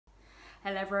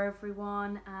Hello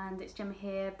everyone, and it's Gemma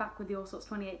here, back with the All Sorts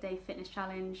 28-day fitness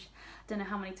challenge. Don't know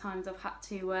how many times I've had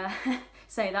to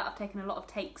say that. I've taken a lot of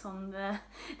takes on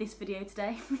this video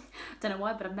today. Don't know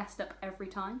why, but I've messed up every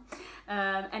time.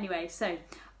 Anyway, so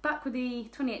back with the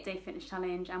 28-day fitness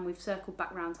challenge, and we've circled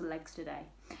back round to legs today.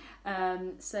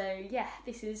 So yeah,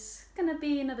 this is gonna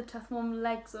be another tough one.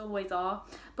 Legs always are,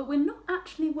 but we're not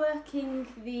actually working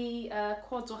the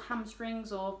quads or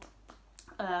hamstrings or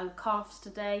calves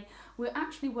today. We're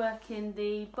actually working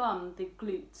the bum, the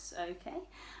glutes, okay?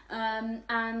 And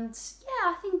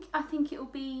yeah, I think it'll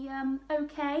be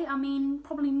okay. I mean,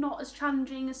 probably not as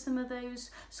challenging as some of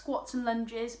those squats and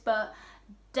lunges, but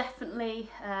definitely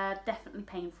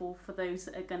painful for those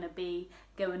that are going to be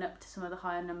going up to some of the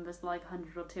higher numbers like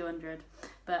 100 or 200.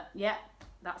 But yeah,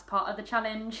 that's part of the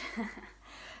challenge.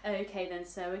 Okay then,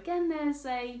 so again there's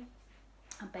a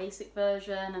basic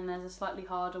version and there's a slightly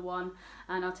harder one,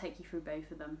 and I'll take you through both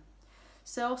of them.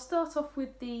 So I'll start off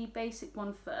with the basic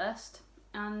one first,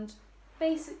 and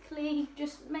basically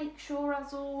just make sure,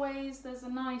 as always, there's a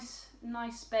nice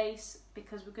space,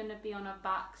 because we're going to be on our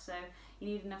back, so you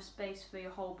need enough space for your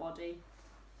whole body.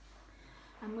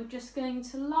 And we're just going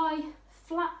to lie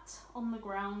flat on the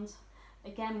ground.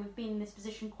 Again, we've been in this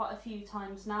position quite a few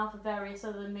times now for various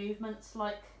other movements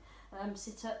like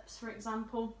sit-ups, for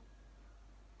example.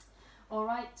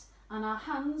 Alright, and our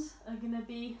hands are going to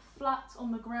be flat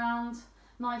on the ground,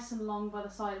 nice and long by the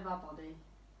side of our body.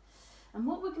 And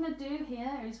what we're going to do here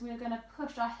is we're going to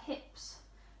push our hips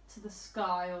to the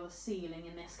sky, or the ceiling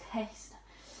in this case.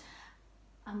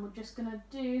 And we're just going to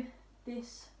do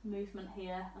this movement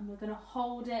here, and we're going to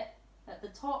hold it at the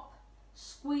top,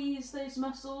 squeeze those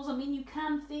muscles. I mean, you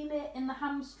can feel it in the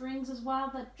hamstrings as well,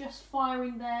 they're just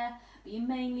firing there, but you're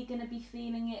mainly going to be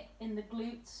feeling it in the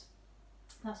glutes.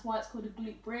 That's why it's called a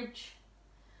glute bridge.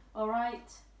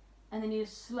 Alright, and then you're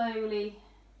slowly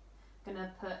going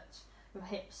to put your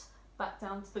hips back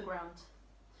down to the ground.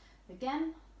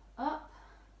 Again, up,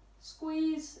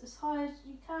 squeeze as high as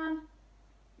you can,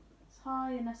 as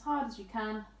high and as hard as you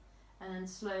can, and then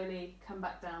slowly come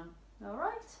back down.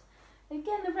 Alright,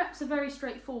 again the reps are very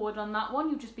straightforward on that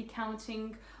one. You'll just be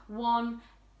counting 1,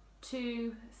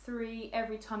 2, 3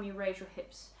 every time you raise your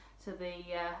hips to the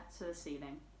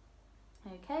ceiling.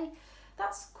 Okay,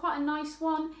 that's quite a nice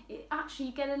one. It actually,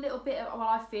 you get a little bit of, well,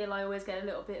 I feel I always get a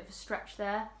little bit of a stretch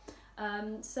there.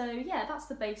 So yeah, that's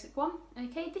the basic one.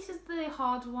 Okay, this is the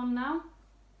harder one now.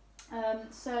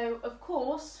 So of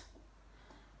course,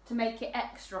 to make it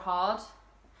extra hard,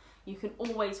 you can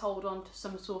always hold on to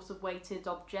some sort of weighted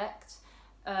object.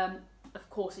 Of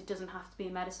course, it doesn't have to be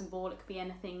a medicine ball, it could be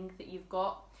anything that you've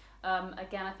got.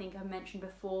 Again, I think I mentioned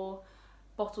before,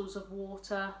 bottles of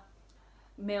water,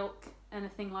 milk,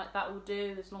 anything like that will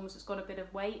do, as long as it's got a bit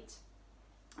of weight.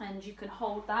 And you can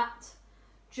hold that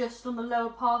just on the lower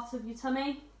part of your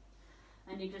tummy,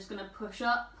 and you're just going to push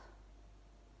up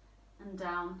and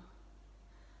down,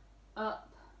 up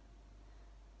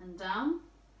and down.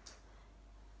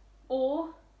 Or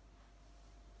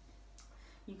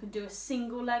you can do a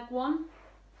single leg one.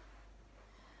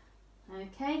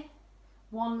 Okay,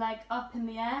 one leg up in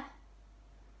the air,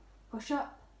 push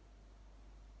up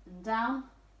and down,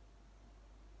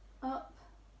 up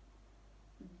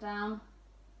and down.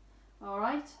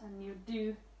 Alright, and you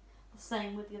do the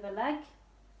same with the other leg.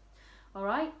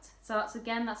 Alright, so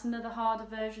that's another harder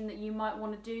version that you might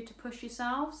want to do to push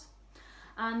yourselves.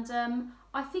 And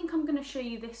I think I'm going to show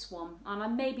you this one,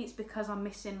 and maybe it's because I'm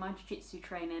missing my jiu-jitsu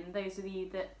training. Those of you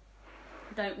that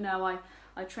don't know,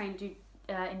 I trained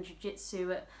in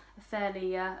jiu-jitsu at a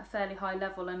fairly high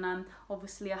level, and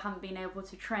obviously I haven't been able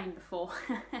to train before.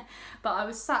 But I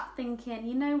was sat thinking,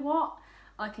 you know what,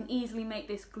 I can easily make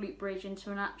this glute bridge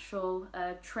into an actual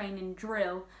training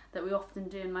drill that we often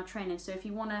do in my training. So if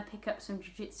you want to pick up some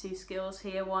jiu-jitsu skills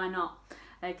here, why not?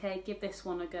 Okay, give this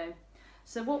one a go.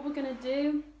 So what we're going to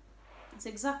do is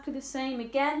exactly the same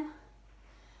again.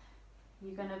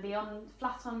 You're going to be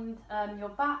flat on your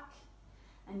back,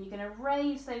 and you're going to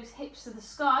raise those hips to the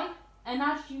sky. And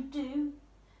as you do,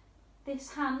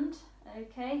 this hand,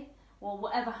 okay, or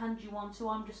whatever hand you want to,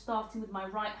 I'm just starting with my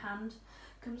right hand,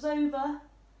 comes over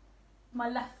my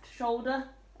left shoulder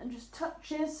and just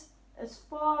touches as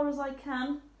far as I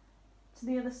can to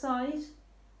the other side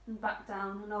and back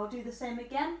down. And I'll do the same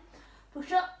again.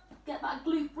 Push up, get that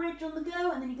glute bridge on the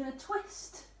go, and then you're going to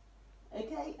twist,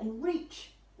 okay, and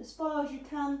reach as far as you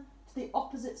can to the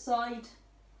opposite side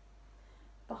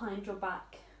behind your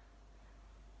back.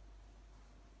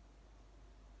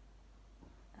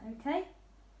 Okay,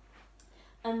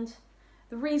 and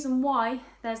the reason why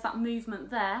there's that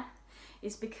movement there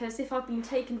is because if I've been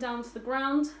taken down to the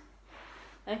ground,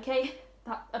 okay,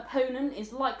 that opponent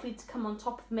is likely to come on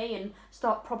top of me and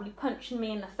start probably punching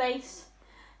me in the face.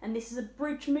 And this is a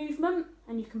bridge movement,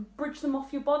 and you can bridge them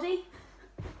off your body,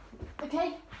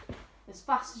 okay, as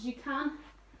fast as you can.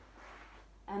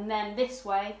 And then this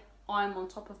way, I'm on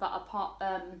top of that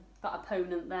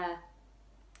opponent there.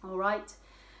 All right,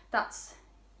 that's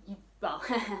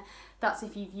that's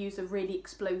if you've used a really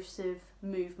explosive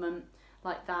movement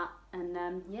like that,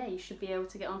 and yeah, you should be able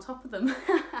to get on top of them.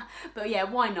 But yeah,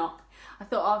 why not? I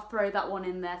thought I'll throw that one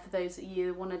in there for those that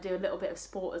you want to do a little bit of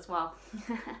sport as well.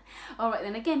 All right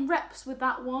then, again, reps with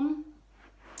that one.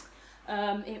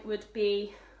 It would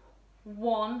be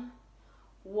 1,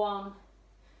 1,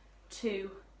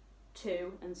 2,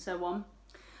 2, and so on.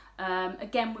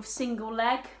 Again, with single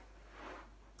leg,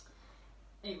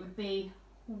 it would be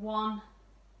 1,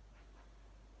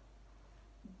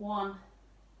 1,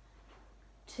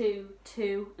 2,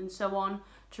 2, and so on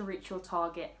to reach your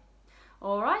target.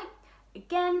 All right,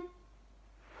 again,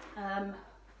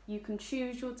 you can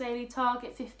choose your daily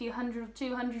target, 50, 100, or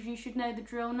 200, you should know the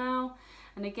drill now.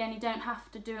 And again, you don't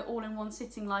have to do it all in one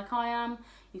sitting like I am.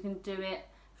 You can do it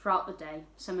throughout the day,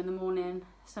 some in the morning,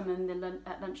 some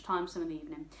at lunchtime, some in the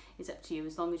evening. It's up to you,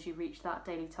 as long as you reach that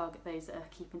daily target, those that are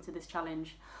keeping to this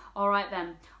challenge. All right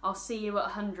then, I'll see you at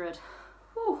 100.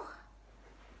 Whew.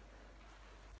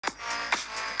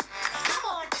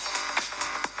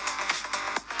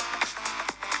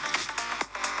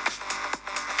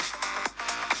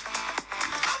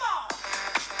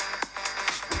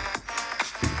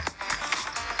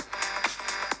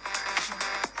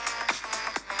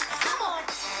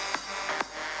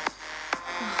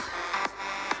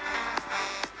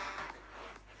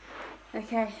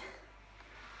 Okay,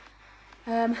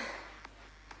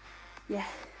 yeah,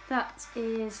 that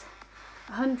is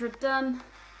 100 done.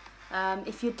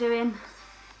 If you're doing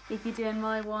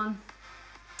my one,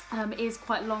 it is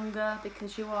quite longer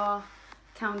because you are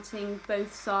counting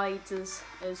both sides as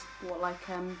what, like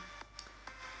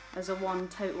as a one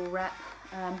total rep.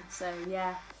 So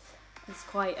yeah, it's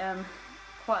quite a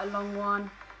long one,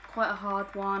 quite a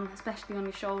hard one, especially on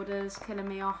your shoulders, killing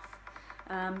me off.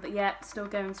 But yeah, still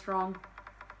going strong.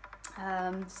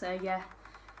 So yeah,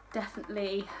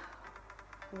 definitely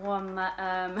one that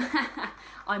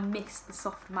I missed the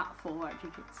soft mat for at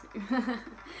jiu-jitsu.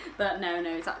 But no,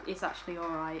 it's actually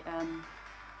alright.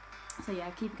 So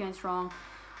yeah, keep going strong.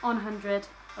 On 100,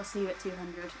 I'll see you at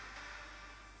 200.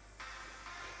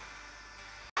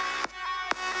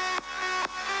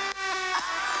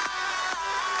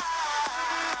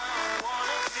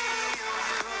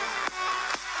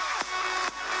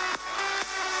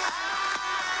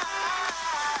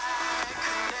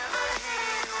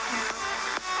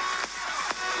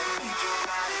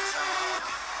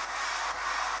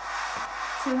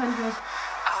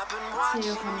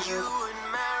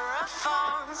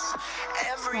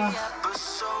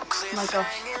 Oh my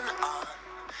gosh.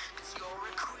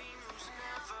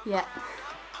 Yeah.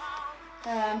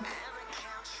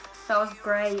 That was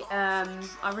great.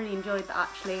 I really enjoyed that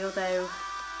actually, although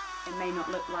it may not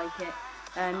look like it.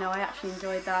 No, I actually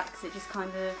enjoyed that because it just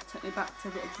kind of took me back to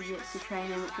the jiu-jitsu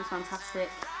training, which was fantastic.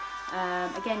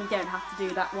 Again, you don't have to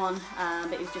do that one,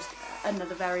 but it was just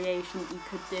another variation that you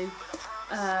could do.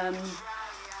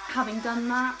 Having done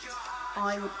that,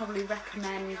 I would probably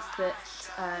recommend that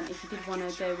if you did want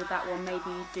to go with that one,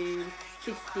 maybe do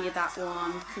 50 of that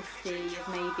one, 50 of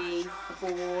maybe a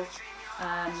ball,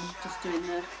 just doing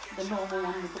the normal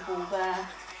one with the ball there,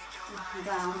 up and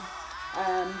down,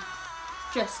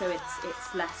 just so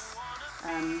it's less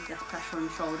pressure on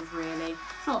the shoulders really.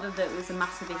 Not that it was a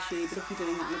massive issue, but if you're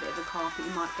doing that on a bit of a carpet,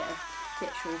 you might get a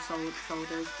bit sore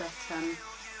shoulders. But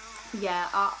yeah,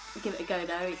 I'll give it a go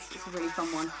though. It's a really fun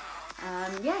one.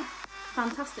 Yeah,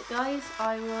 fantastic guys.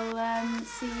 I will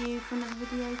see you for another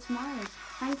video tomorrow.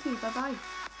 Thank you. Bye bye.